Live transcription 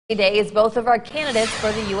Days, both of our candidates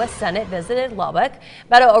for the U.S. Senate visited Lubbock.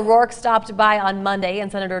 Beto O'Rourke stopped by on Monday,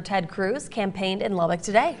 and Senator Ted Cruz campaigned in Lubbock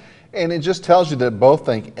today. And it just tells you that both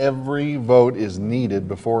think every vote is needed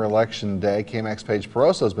before Election Day. KMAX Paige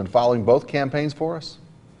Peroso has been following both campaigns for us.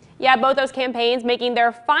 Yeah, both those campaigns making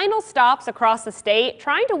their final stops across the state,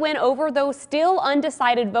 trying to win over those still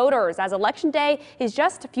undecided voters as Election Day is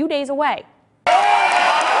just a few days away.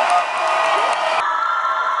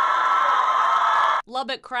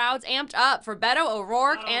 Lubbock crowds amped up for Beto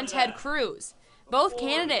O'Rourke and Ted Cruz. Both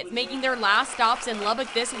candidates making their last stops in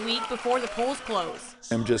Lubbock this week before the polls close.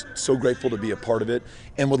 I'm just so grateful to be a part of it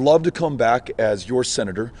and would love to come back as your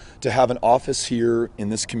senator to have an office here in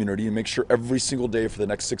this community and make sure every single day for the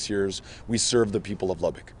next 6 years we serve the people of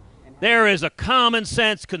Lubbock. There is a common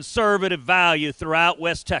sense conservative value throughout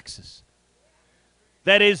West Texas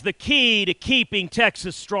that is the key to keeping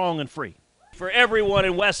Texas strong and free. For everyone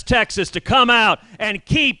in West Texas to come out and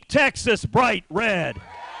keep Texas bright red.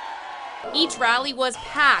 Each rally was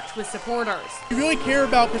packed with supporters. If you really care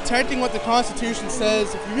about protecting what the Constitution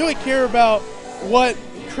says, if you really care about what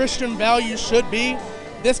Christian values should be,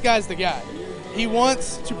 this guy's the guy. He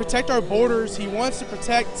wants to protect our borders. He wants to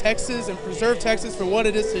protect Texas and preserve Texas for what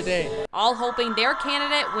it is today. All hoping their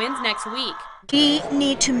candidate wins next week. We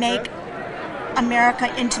need to make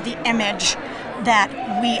America into the image that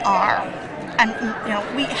we are. And,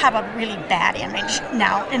 we have a really bad image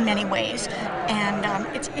now in many ways, and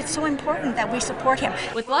it's so important that we support him.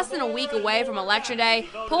 With less than a week away from Election Day,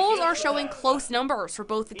 polls are showing close numbers for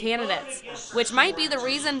both the candidates, which might be the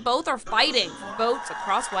reason both are fighting for votes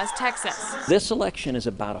across West Texas. This election is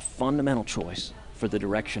about a fundamental choice for the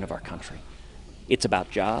direction of our country. It's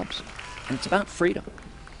about jobs, and it's about freedom.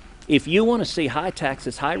 If you want to see high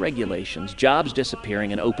taxes, high regulations, jobs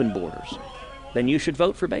disappearing, and open borders, then you should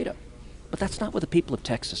vote for Beto. But that's not what the people of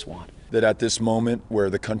Texas want. That at this moment where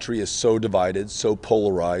the country is so divided, so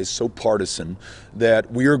polarized, so partisan, that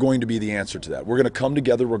we are going to be the answer to that. We're going to come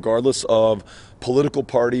together regardless of political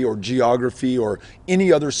party or geography or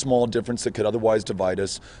any other small difference that could otherwise divide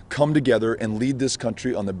us, come together and lead this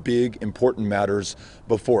country on the big, important matters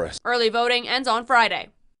before us. Early voting ends on Friday.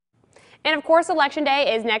 And of course, Election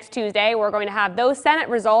Day is next Tuesday. We're going to have those Senate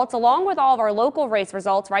results along with all of our local race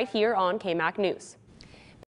results right here on KMAC News.